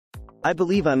I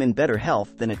believe I'm in better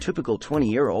health than a typical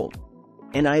 20-year-old.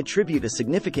 And I attribute a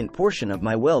significant portion of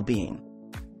my well-being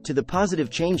to the positive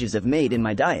changes I've made in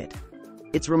my diet.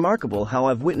 It's remarkable how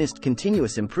I've witnessed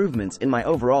continuous improvements in my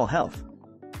overall health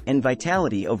and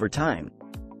vitality over time.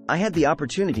 I had the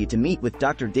opportunity to meet with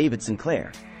Dr. David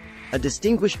Sinclair, a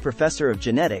distinguished professor of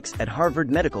genetics at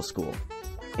Harvard Medical School,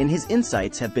 and his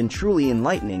insights have been truly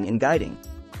enlightening and guiding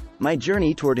my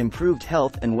journey toward improved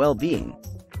health and well-being.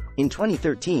 In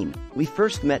 2013, we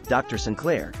first met Dr.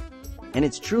 Sinclair, and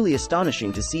it's truly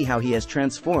astonishing to see how he has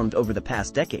transformed over the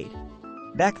past decade.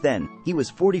 Back then, he was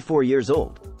 44 years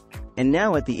old, and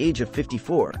now at the age of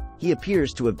 54, he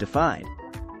appears to have defied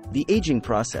the aging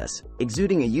process,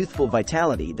 exuding a youthful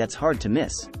vitality that's hard to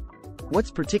miss.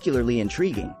 What's particularly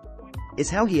intriguing is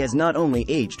how he has not only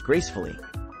aged gracefully,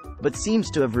 but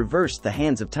seems to have reversed the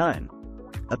hands of time,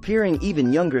 appearing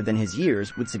even younger than his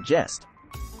years would suggest.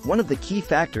 One of the key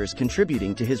factors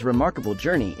contributing to his remarkable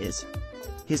journey is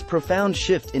his profound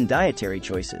shift in dietary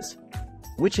choices,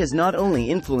 which has not only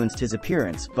influenced his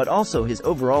appearance but also his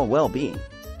overall well-being.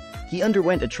 He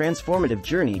underwent a transformative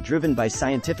journey driven by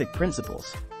scientific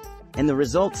principles, and the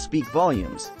results speak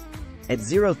volumes. At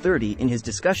 0:30 in his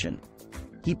discussion,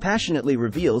 he passionately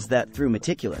reveals that through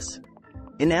meticulous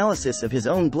analysis of his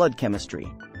own blood chemistry,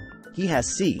 he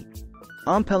has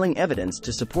compelling evidence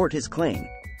to support his claim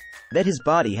that his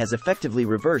body has effectively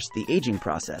reversed the aging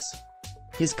process.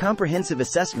 His comprehensive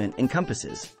assessment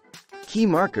encompasses key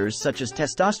markers such as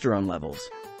testosterone levels,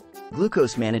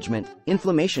 glucose management,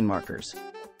 inflammation markers,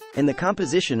 and the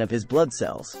composition of his blood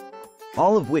cells,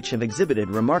 all of which have exhibited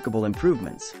remarkable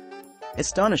improvements.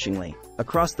 Astonishingly,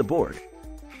 across the board,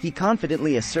 he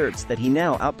confidently asserts that he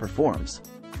now outperforms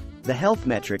the health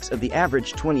metrics of the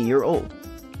average 20-year-old.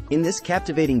 In this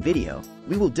captivating video,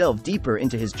 we will delve deeper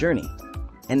into his journey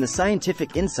and the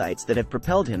scientific insights that have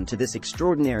propelled him to this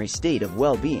extraordinary state of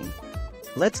well-being.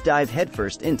 Let's dive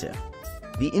headfirst into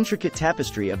the intricate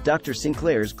tapestry of Dr.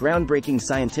 Sinclair's groundbreaking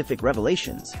scientific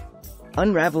revelations,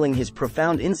 unraveling his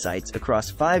profound insights across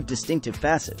 5 distinctive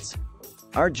facets.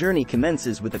 Our journey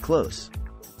commences with a close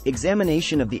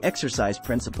examination of the exercise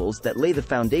principles that lay the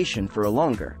foundation for a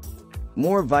longer,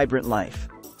 more vibrant life.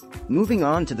 Moving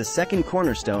on to the second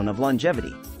cornerstone of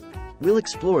longevity, we'll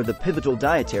explore the pivotal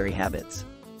dietary habits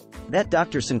that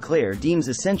Dr. Sinclair deems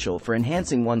essential for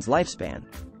enhancing one's lifespan.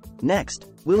 Next,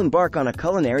 we'll embark on a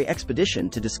culinary expedition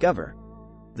to discover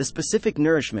the specific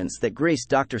nourishments that grace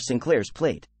Dr. Sinclair's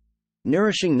plate,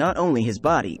 nourishing not only his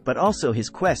body but also his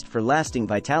quest for lasting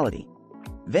vitality.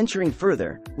 Venturing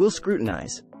further, we'll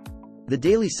scrutinize the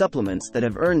daily supplements that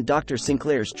have earned Dr.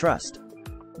 Sinclair's trust,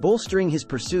 bolstering his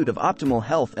pursuit of optimal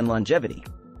health and longevity.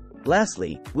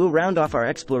 Lastly, we'll round off our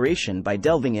exploration by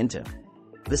delving into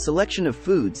the selection of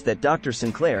foods that Dr.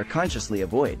 Sinclair consciously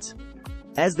avoids,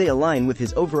 as they align with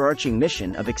his overarching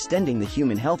mission of extending the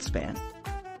human health span.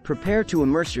 Prepare to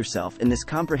immerse yourself in this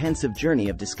comprehensive journey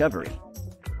of discovery,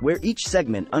 where each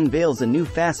segment unveils a new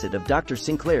facet of Dr.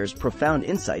 Sinclair's profound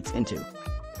insights into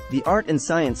the art and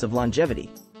science of longevity.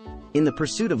 In the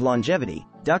pursuit of longevity,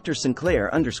 Dr.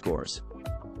 Sinclair underscores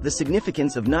the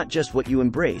significance of not just what you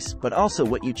embrace but also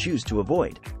what you choose to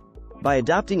avoid. By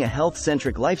adopting a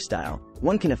health-centric lifestyle,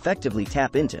 one can effectively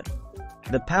tap into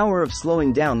the power of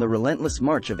slowing down the relentless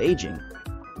march of aging.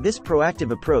 This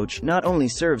proactive approach not only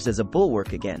serves as a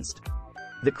bulwark against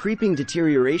the creeping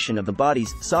deterioration of the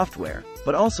body's software,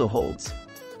 but also holds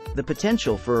the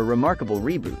potential for a remarkable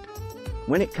reboot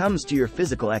when it comes to your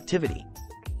physical activity.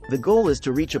 The goal is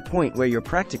to reach a point where you're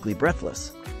practically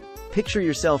breathless. Picture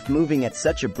yourself moving at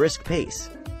such a brisk pace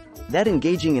that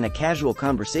engaging in a casual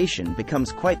conversation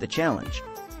becomes quite the challenge.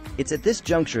 It's at this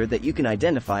juncture that you can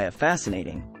identify a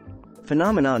fascinating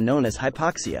phenomenon known as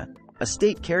hypoxia, a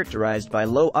state characterized by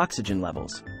low oxygen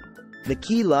levels. The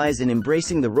key lies in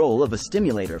embracing the role of a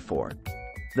stimulator for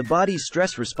the body's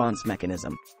stress response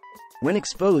mechanism. When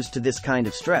exposed to this kind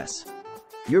of stress,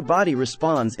 your body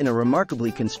responds in a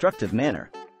remarkably constructive manner.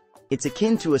 It's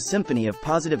akin to a symphony of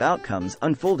positive outcomes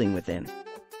unfolding within.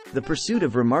 The pursuit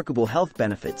of remarkable health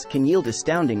benefits can yield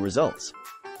astounding results,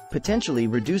 potentially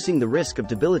reducing the risk of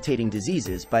debilitating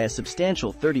diseases by a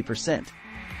substantial 30%.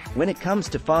 When it comes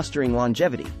to fostering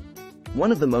longevity,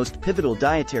 one of the most pivotal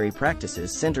dietary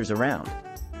practices centers around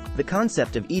the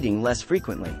concept of eating less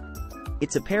frequently.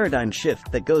 It's a paradigm shift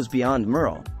that goes beyond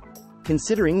mere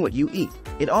considering what you eat.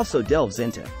 It also delves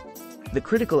into the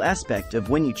critical aspect of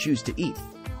when you choose to eat.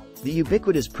 The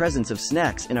ubiquitous presence of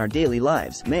snacks in our daily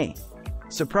lives may,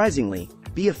 surprisingly,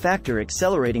 be a factor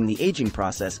accelerating the aging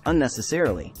process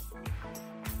unnecessarily.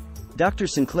 Dr.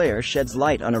 Sinclair sheds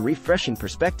light on a refreshing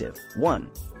perspective, one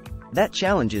that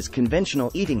challenges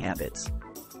conventional eating habits.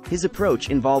 His approach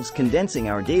involves condensing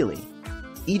our daily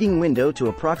eating window to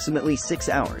approximately 6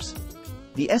 hours.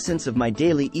 The essence of my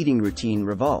daily eating routine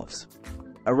revolves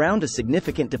around a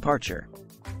significant departure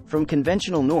from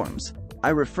conventional norms. I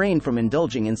refrain from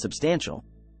indulging in substantial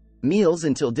meals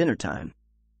until dinner time.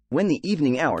 When the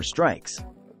evening hour strikes,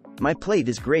 my plate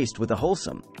is graced with a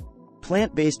wholesome,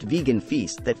 plant-based vegan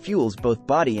feast that fuels both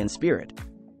body and spirit.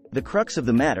 The crux of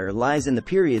the matter lies in the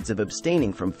periods of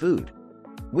abstaining from food,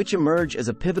 which emerge as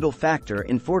a pivotal factor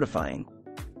in fortifying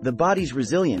the body's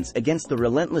resilience against the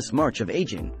relentless march of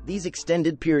aging. These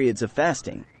extended periods of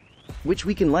fasting, which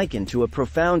we can liken to a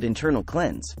profound internal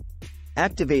cleanse,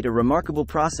 activate a remarkable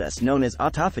process known as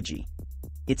autophagy.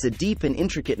 It's a deep and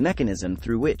intricate mechanism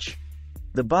through which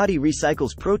the body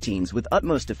recycles proteins with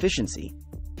utmost efficiency.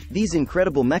 These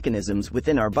incredible mechanisms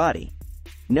within our body,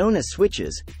 known as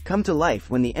switches, come to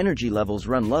life when the energy levels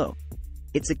run low.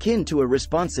 It's akin to a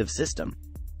responsive system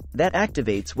that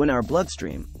activates when our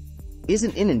bloodstream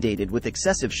isn't inundated with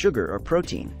excessive sugar or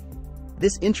protein.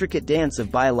 This intricate dance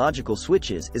of biological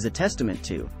switches is a testament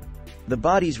to the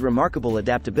body's remarkable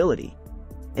adaptability,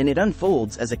 and it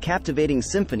unfolds as a captivating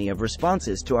symphony of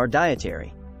responses to our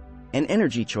dietary and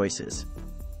energy choices.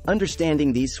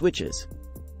 Understanding these switches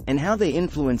and how they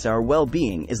influence our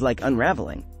well-being is like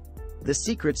unraveling the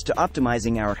secrets to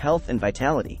optimizing our health and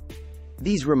vitality.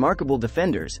 These remarkable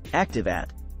defenders, active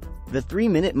at the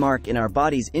 3-minute mark in our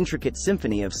body's intricate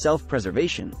symphony of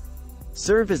self-preservation,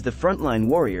 serve as the frontline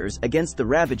warriors against the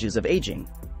ravages of aging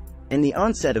and the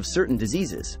onset of certain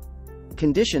diseases.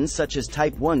 Conditions such as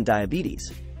type 1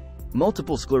 diabetes,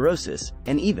 multiple sclerosis,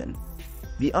 and even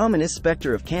the ominous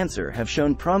specter of cancer have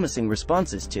shown promising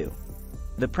responses to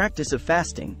the practice of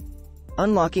fasting,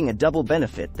 unlocking a double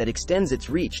benefit that extends its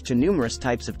reach to numerous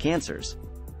types of cancers.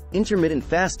 Intermittent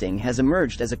fasting has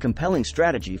emerged as a compelling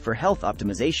strategy for health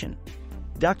optimization.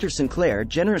 Dr. Sinclair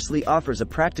generously offers a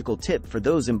practical tip for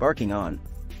those embarking on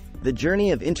the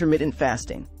journey of intermittent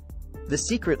fasting. The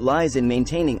secret lies in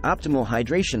maintaining optimal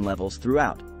hydration levels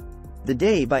throughout the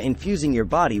day by infusing your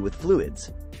body with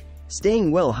fluids.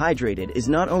 Staying well hydrated is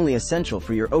not only essential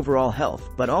for your overall health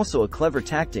but also a clever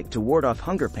tactic to ward off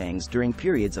hunger pangs during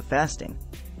periods of fasting.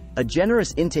 A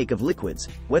generous intake of liquids,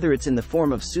 whether it's in the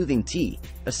form of soothing tea,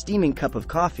 a steaming cup of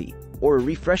coffee, or a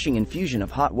refreshing infusion of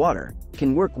hot water,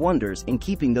 can work wonders in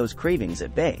keeping those cravings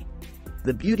at bay.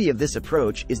 The beauty of this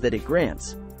approach is that it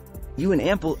grants you an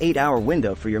ample 8-hour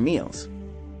window for your meals.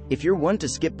 If you're one to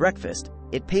skip breakfast,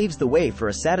 it paves the way for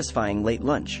a satisfying late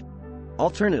lunch.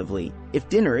 Alternatively, if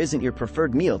dinner isn't your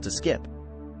preferred meal to skip,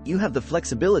 you have the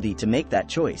flexibility to make that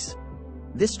choice.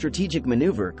 This strategic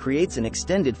maneuver creates an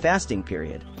extended fasting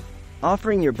period,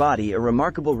 offering your body a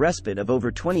remarkable respite of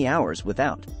over 20 hours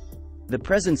without the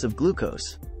presence of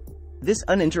glucose. This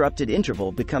uninterrupted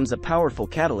interval becomes a powerful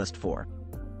catalyst for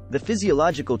the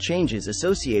physiological changes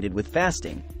associated with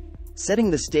fasting,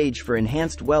 setting the stage for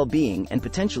enhanced well-being and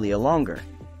potentially a longer,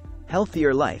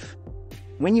 healthier life.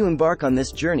 When you embark on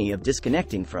this journey of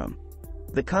disconnecting from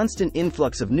the constant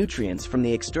influx of nutrients from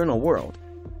the external world,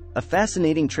 a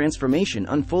fascinating transformation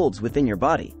unfolds within your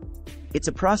body. It's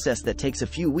a process that takes a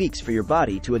few weeks for your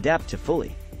body to adapt to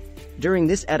fully. During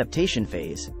this adaptation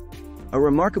phase, a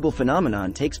remarkable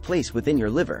phenomenon takes place within your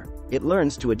liver. It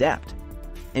learns to adapt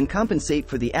and compensate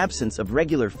for the absence of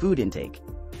regular food intake.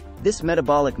 This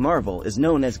metabolic marvel is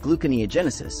known as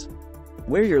gluconeogenesis,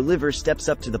 where your liver steps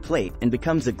up to the plate and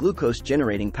becomes a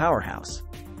glucose-generating powerhouse.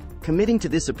 Committing to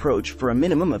this approach for a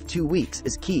minimum of 2 weeks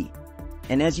is key,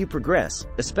 and as you progress,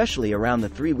 especially around the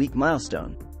 3-week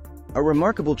milestone, a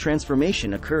remarkable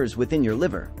transformation occurs within your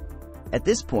liver. At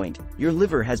this point, your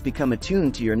liver has become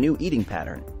attuned to your new eating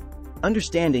pattern,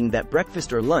 understanding that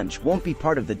breakfast or lunch won't be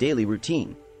part of the daily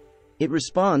routine. It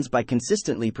responds by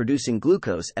consistently producing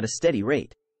glucose at a steady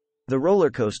rate. The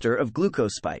roller coaster of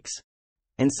glucose spikes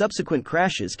and subsequent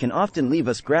crashes can often leave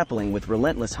us grappling with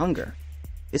relentless hunger,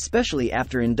 especially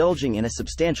after indulging in a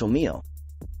substantial meal.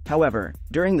 However,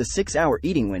 during the 6-hour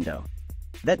eating window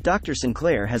that Dr.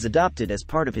 Sinclair has adopted as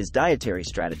part of his dietary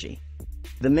strategy,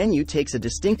 the menu takes a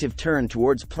distinctive turn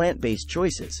towards plant-based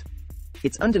choices.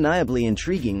 It's undeniably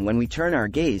intriguing when we turn our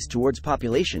gaze towards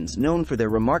populations known for their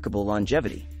remarkable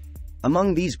longevity.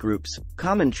 Among these groups,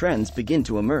 common trends begin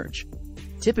to emerge.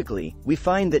 Typically, we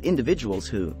find that individuals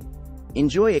who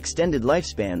enjoy extended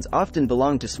lifespans often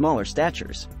belong to smaller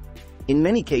statures. In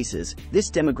many cases,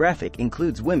 this demographic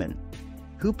includes women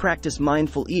who practice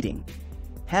mindful eating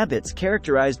habits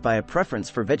characterized by a preference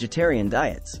for vegetarian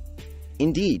diets.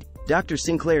 Indeed, Dr.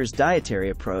 Sinclair's dietary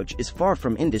approach is far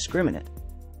from indiscriminate.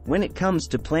 When it comes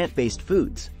to plant-based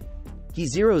foods, he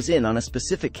zeroes in on a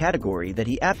specific category that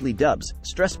he aptly dubs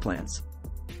stress plants.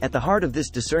 At the heart of this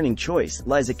discerning choice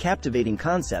lies a captivating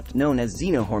concept known as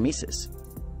xenohormesis.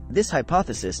 This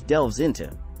hypothesis delves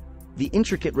into the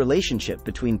intricate relationship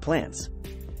between plants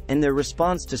and their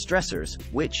response to stressors,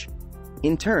 which,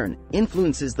 in turn,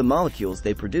 influences the molecules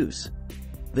they produce.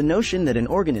 The notion that an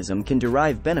organism can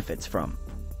derive benefits from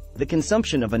the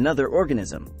consumption of another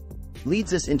organism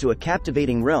leads us into a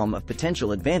captivating realm of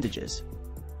potential advantages.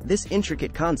 This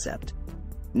intricate concept,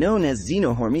 known as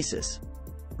xenohormesis,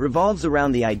 revolves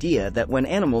around the idea that when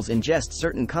animals ingest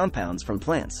certain compounds from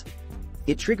plants,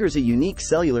 it triggers a unique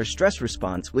cellular stress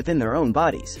response within their own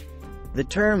bodies. The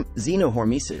term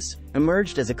xenohormesis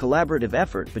emerged as a collaborative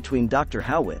effort between Dr.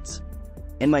 Howitz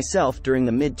and myself during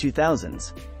the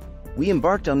mid-2000s. We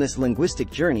embarked on this linguistic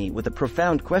journey with a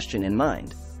profound question in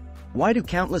mind. Why do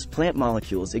countless plant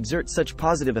molecules exert such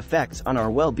positive effects on our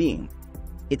well-being?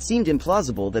 It seemed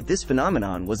implausible that this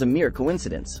phenomenon was a mere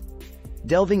coincidence.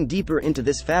 Delving deeper into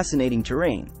this fascinating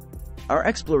terrain, our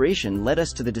exploration led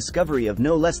us to the discovery of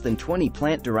no less than 20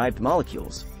 plant-derived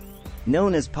molecules,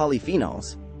 known as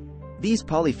polyphenols. These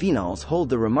polyphenols hold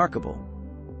the remarkable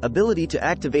ability to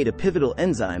activate a pivotal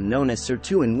enzyme known as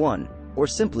sirtuin 1, or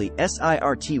simply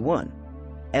SIRT1.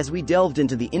 As we delved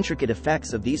into the intricate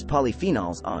effects of these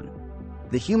polyphenols on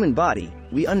the human body,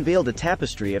 we unveiled a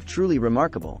tapestry of truly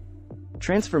remarkable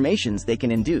transformations they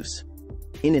can induce.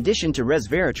 In addition to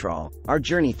resveratrol, our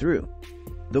journey through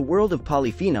the world of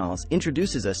polyphenols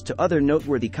introduces us to other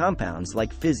noteworthy compounds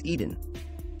like phys-eden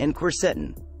and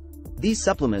quercetin. These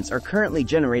supplements are currently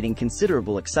generating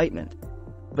considerable excitement,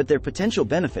 but their potential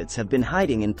benefits have been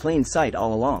hiding in plain sight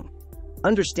all along.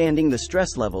 Understanding the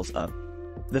stress levels of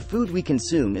the food we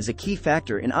consume is a key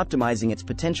factor in optimizing its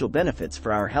potential benefits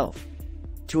for our health.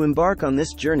 To embark on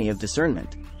this journey of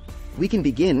discernment, we can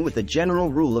begin with a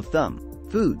general rule of thumb: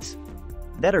 foods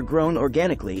that are grown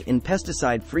organically in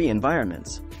pesticide-free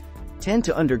environments tend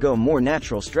to undergo more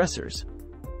natural stressors.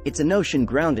 It's a notion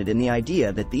grounded in the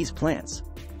idea that these plants,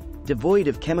 devoid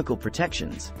of chemical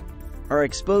protections, are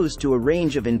exposed to a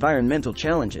range of environmental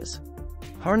challenges.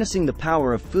 Harnessing the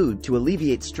power of food to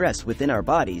alleviate stress within our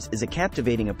bodies is a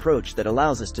captivating approach that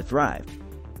allows us to thrive.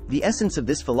 The essence of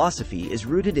this philosophy is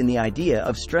rooted in the idea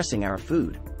of stressing our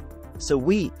food, so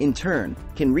we, in turn,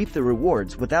 can reap the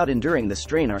rewards without enduring the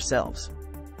strain ourselves.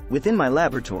 Within my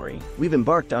laboratory, we've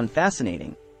embarked on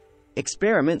fascinating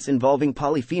experiments involving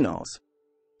polyphenols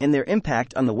and their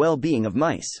impact on the well-being of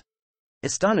mice.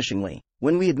 Astonishingly,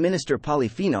 when we administer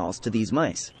polyphenols to these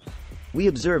mice, we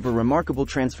observe a remarkable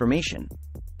transformation.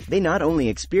 They not only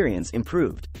experience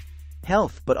improved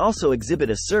health but also exhibit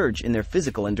a surge in their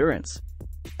physical endurance,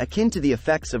 akin to the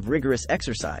effects of rigorous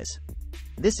exercise.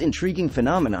 This intriguing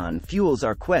phenomenon fuels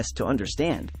our quest to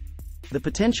understand the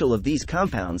potential of these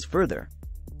compounds further.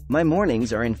 My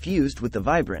mornings are infused with the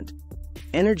vibrant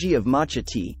energy of matcha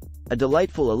tea, a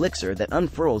delightful elixir that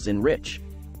unfurls in rich,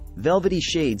 velvety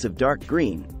shades of dark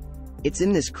green. It's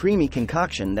in this creamy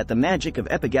concoction that the magic of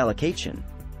epigallocatine,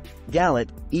 gallet,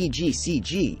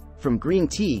 EGCG, from green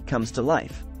tea comes to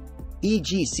life.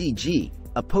 EGCG,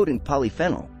 a potent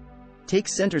polyphenol,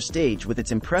 takes center stage with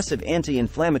its impressive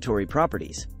anti-inflammatory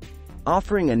properties,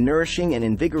 offering a nourishing and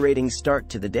invigorating start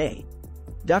to the day.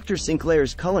 Dr.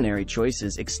 Sinclair's culinary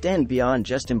choices extend beyond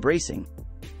just embracing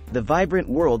the vibrant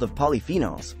world of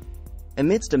polyphenols.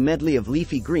 Amidst a medley of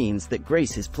leafy greens that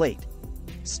grace his plate,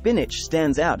 spinach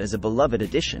stands out as a beloved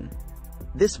addition.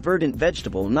 This verdant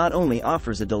vegetable not only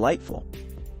offers a delightful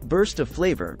burst of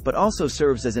flavor but also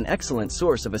serves as an excellent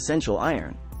source of essential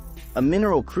iron, a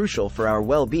mineral crucial for our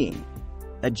well-being.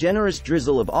 A generous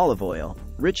drizzle of olive oil,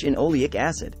 rich in oleic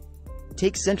acid,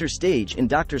 takes center stage in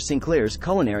Dr. Sinclair's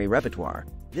culinary repertoire.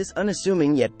 This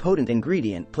unassuming yet potent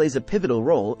ingredient plays a pivotal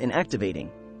role in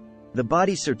activating the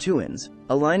body's sirtuins,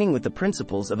 aligning with the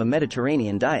principles of a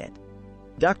Mediterranean diet.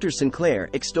 Dr. Sinclair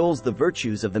extols the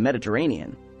virtues of the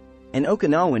Mediterranean and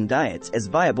Okinawan diets as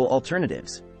viable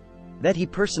alternatives that he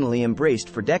personally embraced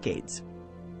for decades.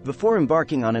 Before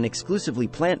embarking on an exclusively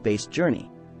plant-based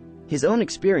journey, his own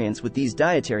experience with these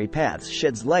dietary paths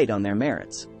sheds light on their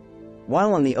merits.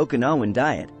 While on the Okinawan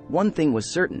diet, one thing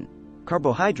was certain: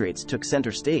 carbohydrates took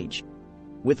center stage,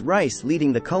 with rice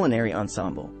leading the culinary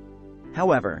ensemble.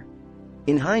 However,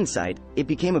 in hindsight, it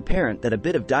became apparent that a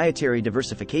bit of dietary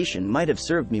diversification might have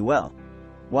served me well.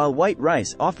 While white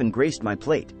rice often graced my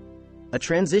plate, a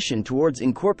transition towards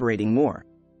incorporating more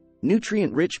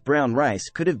nutrient-rich brown rice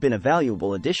could have been a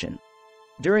valuable addition.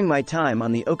 During my time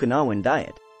on the Okinawan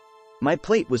diet, my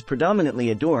plate was predominantly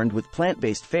adorned with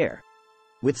plant-based fare,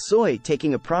 with soy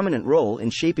taking a prominent role in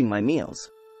shaping my meals.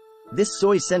 This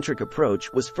soy-centric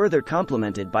approach was further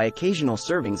complemented by occasional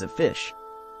servings of fish,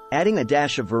 adding a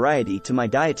dash of variety to my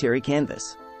dietary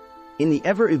canvas. In the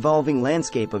ever-evolving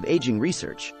landscape of aging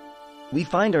research, we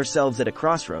find ourselves at a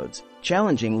crossroads,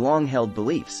 challenging long-held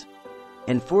beliefs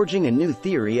and forging a new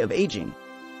theory of aging.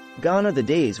 Gone are the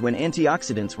days when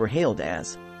antioxidants were hailed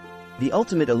as the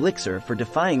ultimate elixir for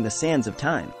defying the sands of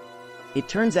time. It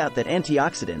turns out that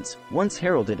antioxidants, once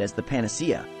heralded as the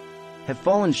panacea, have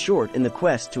fallen short in the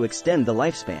quest to extend the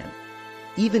lifespan.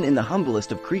 Even in the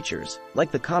humblest of creatures, like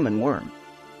the common worm,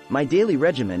 my daily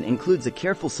regimen includes a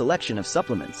careful selection of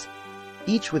supplements,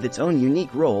 each with its own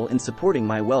unique role in supporting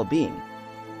my well-being.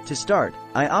 To start,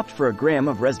 I opt for a gram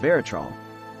of resveratrol,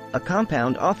 a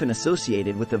compound often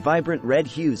associated with the vibrant red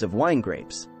hues of wine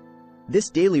grapes.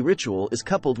 This daily ritual is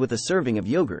coupled with a serving of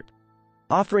yogurt,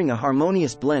 offering a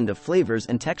harmonious blend of flavors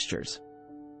and textures.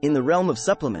 In the realm of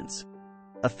supplements,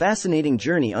 a fascinating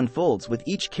journey unfolds with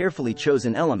each carefully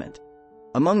chosen element.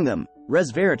 Among them,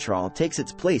 resveratrol takes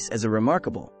its place as a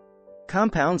remarkable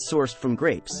compound sourced from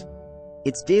grapes.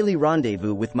 Its daily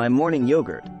rendezvous with my morning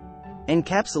yogurt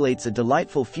encapsulates a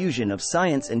delightful fusion of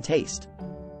science and taste.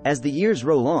 As the years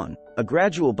roll on, a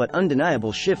gradual but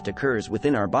undeniable shift occurs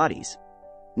within our bodies.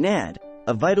 NAD,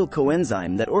 a vital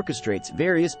coenzyme that orchestrates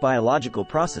various biological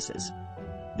processes,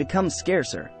 becomes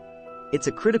scarcer. It's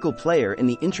a critical player in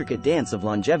the intricate dance of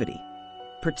longevity,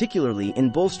 particularly in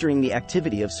bolstering the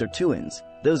activity of sirtuins,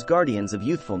 those guardians of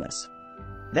youthfulness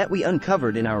that we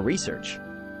uncovered in our research.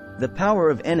 The power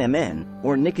of NMN,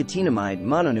 or nicotinamide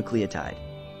mononucleotide,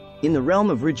 in the realm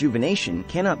of rejuvenation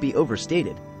cannot be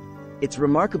overstated. Its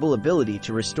remarkable ability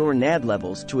to restore NAD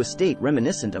levels to a state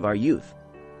reminiscent of our youth,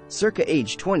 circa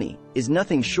age 20, is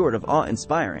nothing short of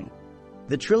awe-inspiring.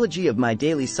 The trilogy of my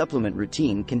daily supplement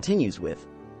routine continues with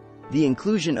the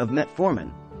inclusion of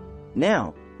metformin.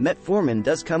 Now, metformin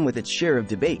does come with its share of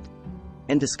debate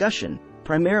and discussion,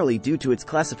 primarily due to its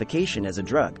classification as a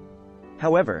drug.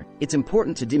 However, it's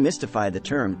important to demystify the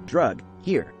term drug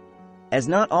here, as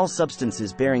not all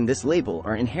substances bearing this label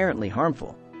are inherently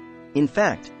harmful. In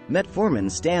fact,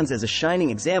 metformin stands as a shining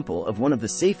example of one of the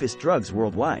safest drugs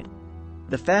worldwide.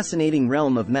 The fascinating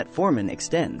realm of metformin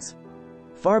extends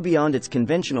far beyond its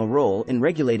conventional role in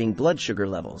regulating blood sugar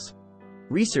levels.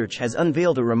 Research has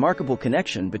unveiled a remarkable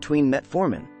connection between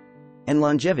metformin and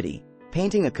longevity,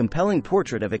 painting a compelling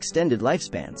portrait of extended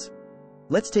lifespans.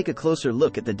 Let's take a closer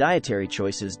look at the dietary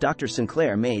choices Dr.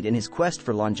 Sinclair made in his quest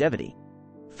for longevity.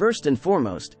 First and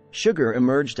foremost, sugar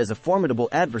emerged as a formidable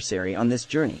adversary on this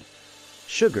journey.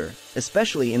 Sugar,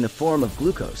 especially in the form of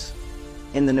glucose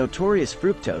and the notorious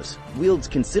fructose, wields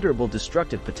considerable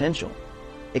destructive potential.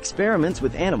 Experiments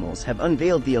with animals have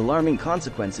unveiled the alarming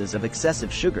consequences of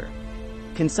excessive sugar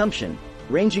consumption,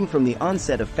 ranging from the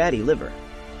onset of fatty liver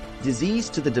disease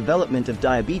to the development of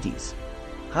diabetes.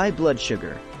 High blood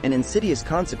sugar, an insidious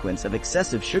consequence of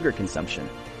excessive sugar consumption,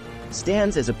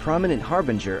 stands as a prominent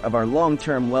harbinger of our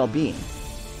long-term well-being.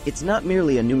 It's not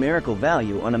merely a numerical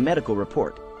value on a medical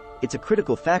report, it's a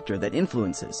critical factor that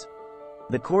influences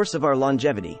the course of our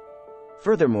longevity.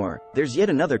 Furthermore, there's yet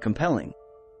another compelling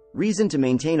reason to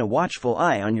maintain a watchful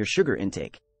eye on your sugar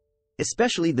intake,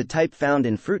 especially the type found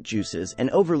in fruit juices and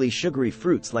overly sugary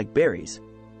fruits like berries.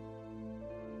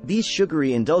 These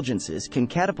sugary indulgences can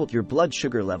catapult your blood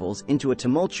sugar levels into a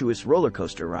tumultuous roller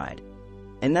coaster ride.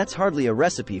 And that's hardly a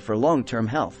recipe for long-term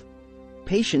health.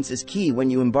 Patience is key when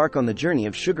you embark on the journey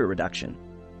of sugar reduction.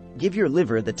 Give your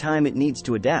liver the time it needs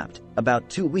to adapt,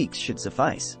 about 2 weeks should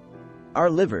suffice.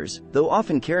 Our livers, though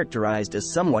often characterized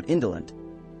as somewhat indolent,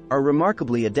 are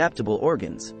remarkably adaptable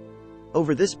organs.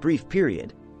 Over this brief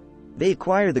period, they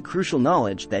acquire the crucial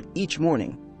knowledge that, each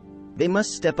morning, they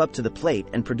must step up to the plate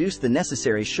and produce the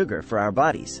necessary sugar for our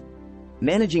bodies.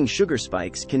 Managing sugar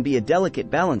spikes can be a delicate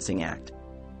balancing act,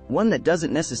 one that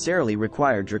doesn't necessarily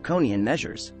require draconian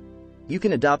measures. You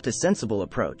can adopt a sensible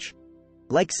approach,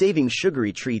 like saving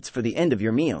sugary treats for the end of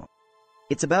your meal.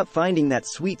 It's about finding that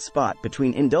sweet spot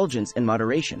between indulgence and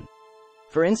moderation.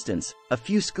 For instance, a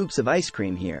few scoops of ice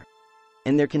cream here,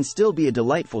 and there can still be a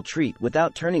delightful treat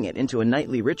without turning it into a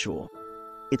nightly ritual.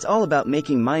 It's all about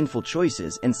making mindful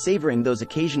choices and savoring those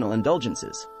occasional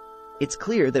indulgences. It's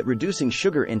clear that reducing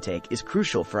sugar intake is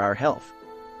crucial for our health.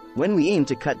 When we aim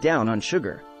to cut down on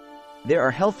sugar, there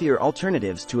are healthier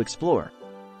alternatives to explore.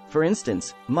 For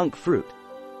instance, monk fruit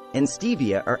and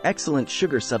stevia are excellent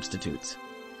sugar substitutes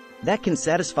that can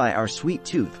satisfy our sweet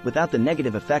tooth without the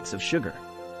negative effects of sugar.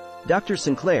 Dr.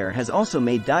 Sinclair has also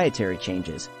made dietary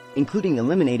changes, including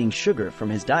eliminating sugar from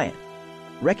his diet,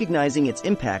 recognizing its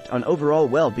impact on overall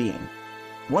well-being.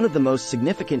 One of the most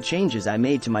significant changes I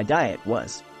made to my diet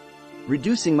was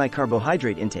reducing my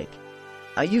carbohydrate intake.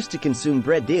 I used to consume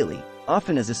bread daily,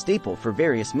 often as a staple for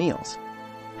various meals.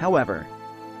 However,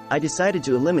 I decided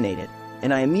to eliminate it,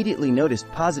 and I immediately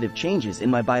noticed positive changes in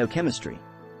my biochemistry.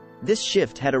 This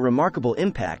shift had a remarkable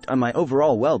impact on my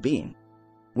overall well-being.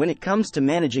 When it comes to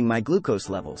managing my glucose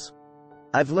levels,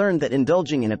 I've learned that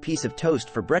indulging in a piece of toast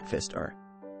for breakfast or,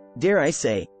 dare I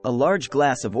say, a large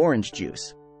glass of orange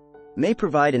juice may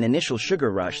provide an initial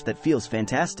sugar rush that feels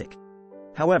fantastic.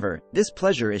 However, this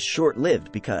pleasure is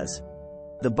short-lived because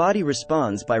the body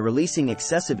responds by releasing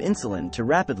excessive insulin to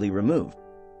rapidly remove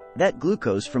that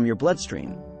glucose from your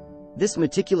bloodstream. This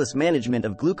meticulous management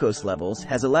of glucose levels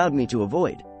has allowed me to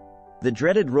avoid the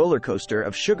dreaded roller coaster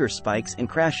of sugar spikes and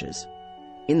crashes.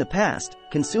 In the past,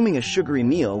 consuming a sugary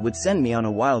meal would send me on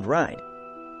a wild ride,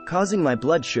 causing my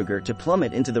blood sugar to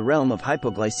plummet into the realm of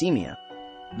hypoglycemia.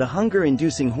 The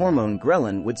hunger-inducing hormone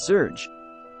ghrelin would surge,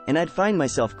 and I'd find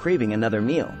myself craving another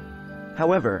meal.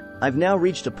 However, I've now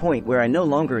reached a point where I no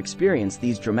longer experience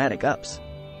these dramatic ups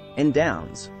and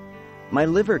downs. My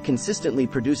liver consistently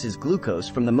produces glucose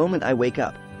from the moment I wake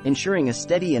up, ensuring a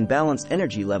steady and balanced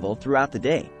energy level throughout the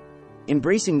day.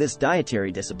 Embracing this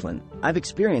dietary discipline, I've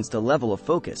experienced a level of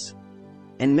focus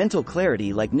and mental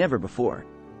clarity like never before.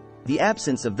 The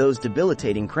absence of those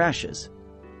debilitating crashes,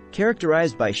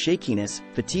 characterized by shakiness,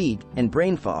 fatigue, and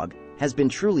brain fog, has been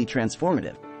truly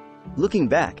transformative. Looking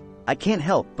back, I can't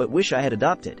help but wish I had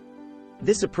adopted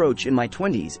this approach in my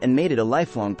 20s and made it a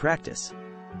lifelong practice.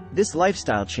 This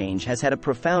lifestyle change has had a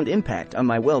profound impact on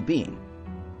my well-being,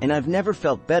 and I've never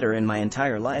felt better in my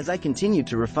entire life. As I continued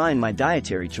to refine my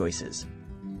dietary choices,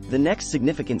 the next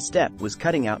significant step was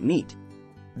cutting out meat.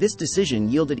 This decision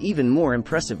yielded even more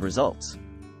impressive results,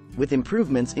 with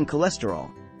improvements in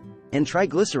cholesterol and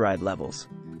triglyceride levels.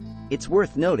 It's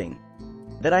worth noting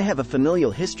that I have a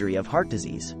familial history of heart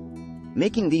disease,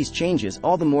 making these changes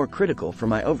all the more critical for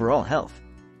my overall health.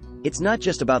 It's not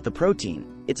just about the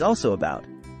protein, it's also about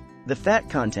the fat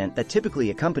content that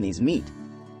typically accompanies meat.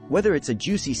 Whether it's a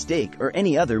juicy steak or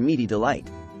any other meaty delight,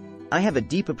 I have a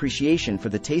deep appreciation for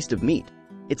the taste of meat.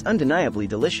 It's undeniably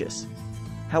delicious.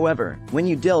 However, when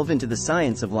you delve into the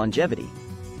science of longevity,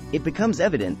 it becomes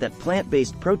evident that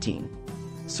plant-based protein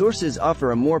sources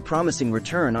offer a more promising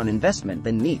return on investment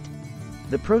than meat.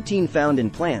 The protein found in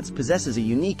plants possesses a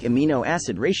unique amino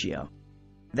acid ratio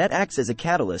that acts as a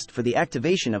catalyst for the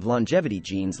activation of longevity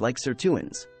genes like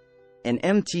sirtuins and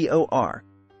mTOR.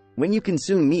 When you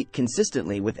consume meat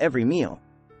consistently with every meal,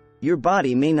 your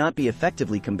body may not be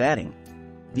effectively combating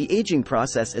the aging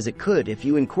process as it could if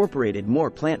you incorporated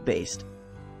more plant-based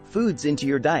foods into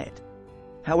your diet.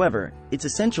 However, it's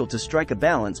essential to strike a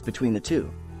balance between the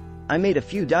two. I made a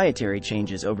few dietary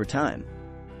changes over time.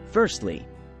 Firstly,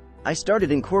 I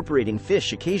started incorporating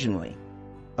fish occasionally,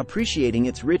 appreciating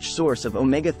its rich source of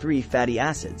omega-3 fatty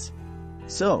acids.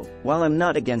 So, while I'm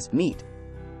not against meat,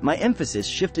 my emphasis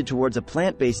shifted towards a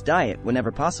plant-based diet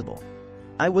whenever possible.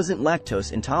 I wasn't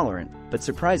lactose intolerant, but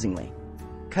surprisingly,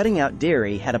 cutting out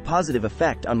dairy had a positive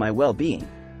effect on my well-being.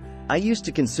 I used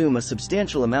to consume a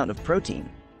substantial amount of protein,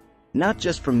 not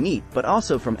just from meat but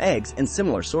also from eggs and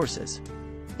similar sources.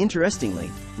 Interestingly,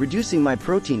 reducing my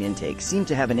protein intake seemed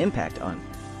to have an impact on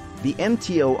the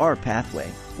mTOR pathway,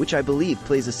 which I believe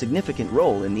plays a significant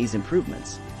role in these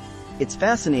improvements. It's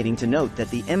fascinating to note that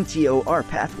the mTOR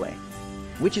pathway,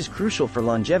 which is crucial for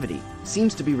longevity,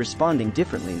 seems to be responding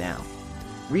differently now.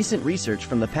 Recent research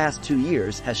from the past 2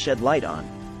 years has shed light on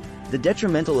the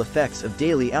detrimental effects of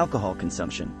daily alcohol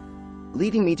consumption,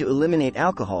 leading me to eliminate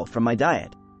alcohol from my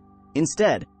diet.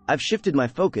 Instead, I've shifted my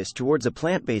focus towards a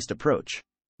plant-based approach.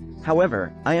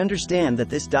 However, I understand that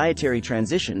this dietary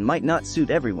transition might not suit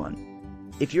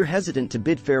everyone. If you're hesitant to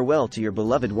bid farewell to your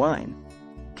beloved wine,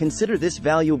 consider this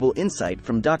valuable insight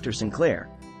from Dr. Sinclair.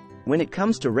 When it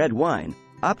comes to red wine,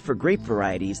 opt for grape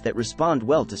varieties that respond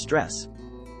well to stress.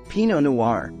 Pinot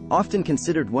Noir, often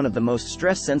considered one of the most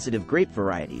stress-sensitive grape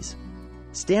varieties,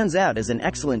 stands out as an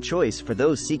excellent choice for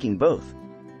those seeking both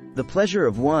the pleasure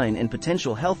of wine and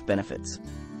potential health benefits.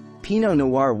 Pinot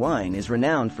Noir wine is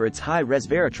renowned for its high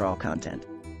resveratrol content,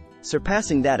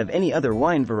 surpassing that of any other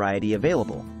wine variety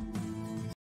available.